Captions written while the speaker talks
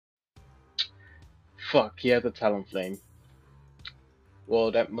Fuck, he has a Talonflame.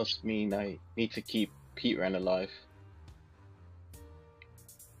 Well, that must mean I need to keep Heatran alive.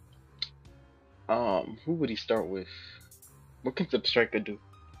 Who would he start with? What can Zebstrika do?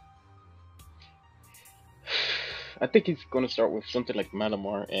 I think he's gonna start with something like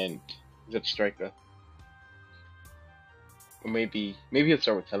Malamar and Zebstrika. Or maybe he'll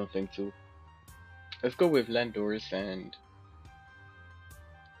start with Talonflame too. Let's go with Landorus and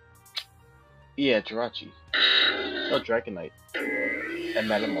yeah, Jirachi. Oh, Dragonite and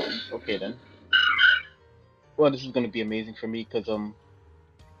Malamar. Okay then. Well, this is gonna be amazing for me because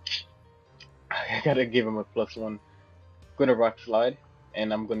I gotta give him a +1. I'm gonna Rock Slide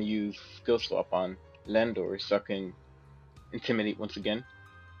and I'm gonna use Skill Swap on Landorus so I can Intimidate once again.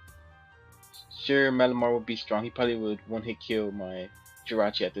 Sure, Malamar would be strong. He probably would one-hit kill my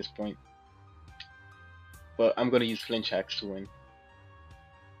Jirachi at this point. But I'm gonna use Flinch Hacks to win.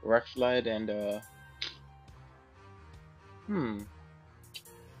 Rock Slide and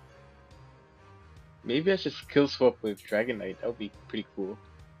maybe I should Skill Swap with Dragonite. That would be pretty cool.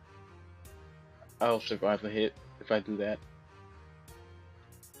 I'll survive a hit if I do that.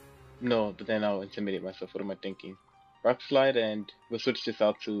 No, but then I'll intimidate myself. What am I thinking? Rock Slide and we'll switch this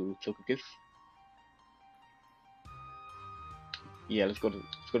out to Togekiss. Yeah, let's go to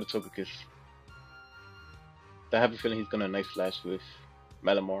Togekiss. I have a feeling he's gonna Night Slash with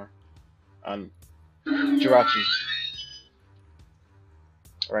Malamar on Jirachi.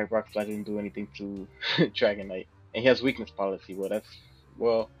 Alright, Rock Slide didn't do anything to Dragonite. And he has weakness policy.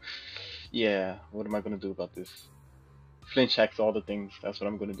 Well, yeah, what am I gonna do about this? Flinch Hacks all the things, that's what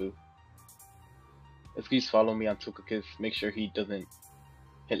I'm gonna do. Let's please follow me on Togekiss, make sure he doesn't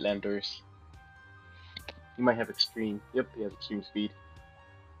hit Landorus. He might have extreme, yep, he has extreme speed.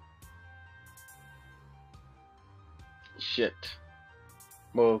 Shit.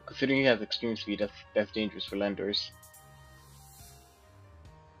 Well, considering he has extreme speed, that's dangerous for Landorus.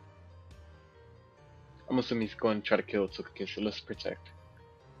 I'm assuming he's going to try to kill Togekiss, so let's protect.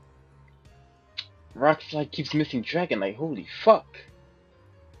 Rock Slide keeps missing Dragonite, holy fuck!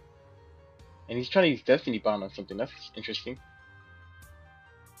 And he's trying to use Destiny Bond on something, that's interesting.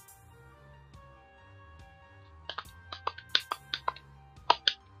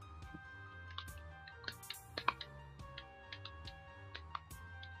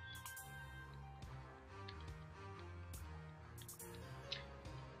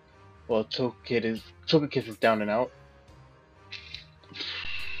 Well, Togekiss is down and out.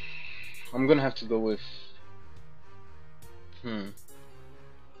 I'm gonna have to go with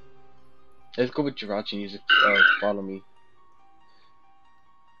let's go with Jirachi and use it follow me.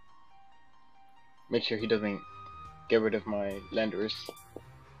 Make sure he doesn't get rid of my Landorus.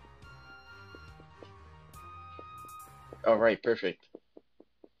 Alright, perfect.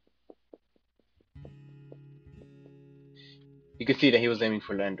 You can see that he was aiming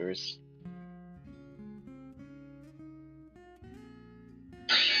for Landorus.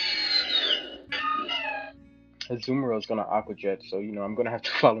 Azumarill is gonna Aqua Jet, so you know I'm gonna have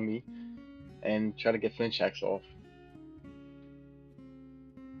to follow me and try to get Flinch Hacks off.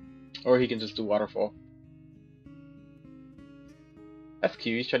 Or he can just do Waterfall. That's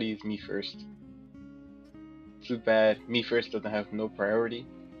cute, he's trying to use me first. Too bad me first doesn't have no priority.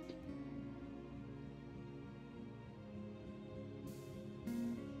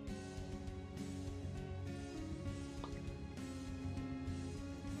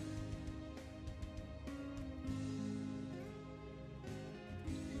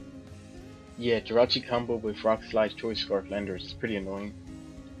 Yeah, Jirachi combo with Rock Slide Choice Scarf Landorus is pretty annoying.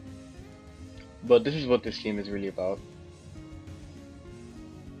 But this is what this team is really about.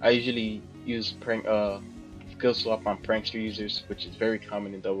 I usually use Skill Swap on Prankster users, which is very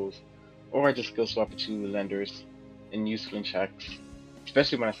common in doubles. Or I just Skill Swap it to Landorus and use Flinch Hacks.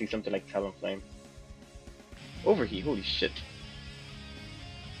 Especially when I see something like Talonflame. Overheat, holy shit.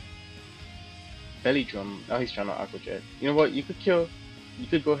 Belly Drum, now he's trying to Aqua Jet. You know what, you could go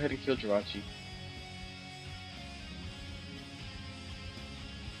ahead and kill Jirachi.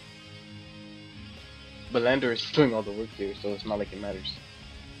 But Landorus is doing all the work here, so it's not like it matters.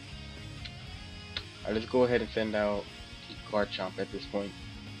 Alright, let's go ahead and send out Garchomp at this point.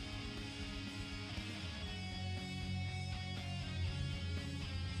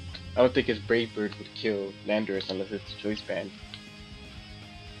 I don't think his Brave Bird would kill Landorus unless it's Choice Band.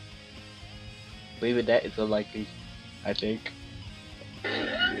 But even that is unlikely, I think.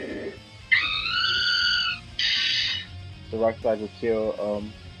 The Rock Slide would kill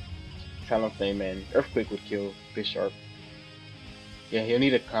Talonflame and Earthquake would kill Bisharp. Yeah, he'll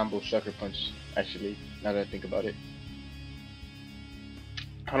need a combo Sucker Punch, actually, now that I think about it.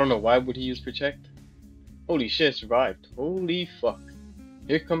 I don't know, why would he use Protect? Holy shit, survived. Holy fuck.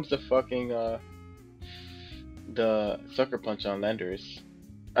 Here comes the fucking, the Sucker Punch on Landers.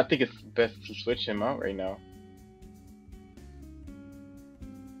 I think it's best to switch him out right now.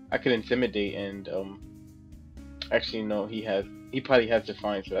 I could Intimidate and, actually, no, he probably has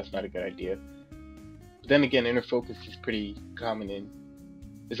Defiance, so that's not a good idea. But then again, Inner Focus is pretty common in,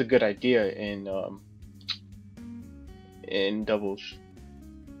 it's a good idea in doubles.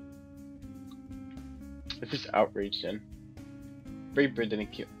 It's just Outrage then. Brave Bird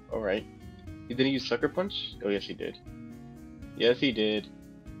didn't kill. Alright. He didn't use Sucker Punch? Oh, yes, he did. Yes, he did.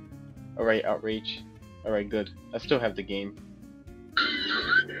 Alright, Outrage. Alright, good. I still have the game.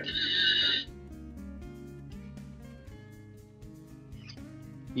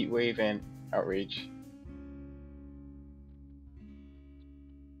 Heat Wave and Outrage.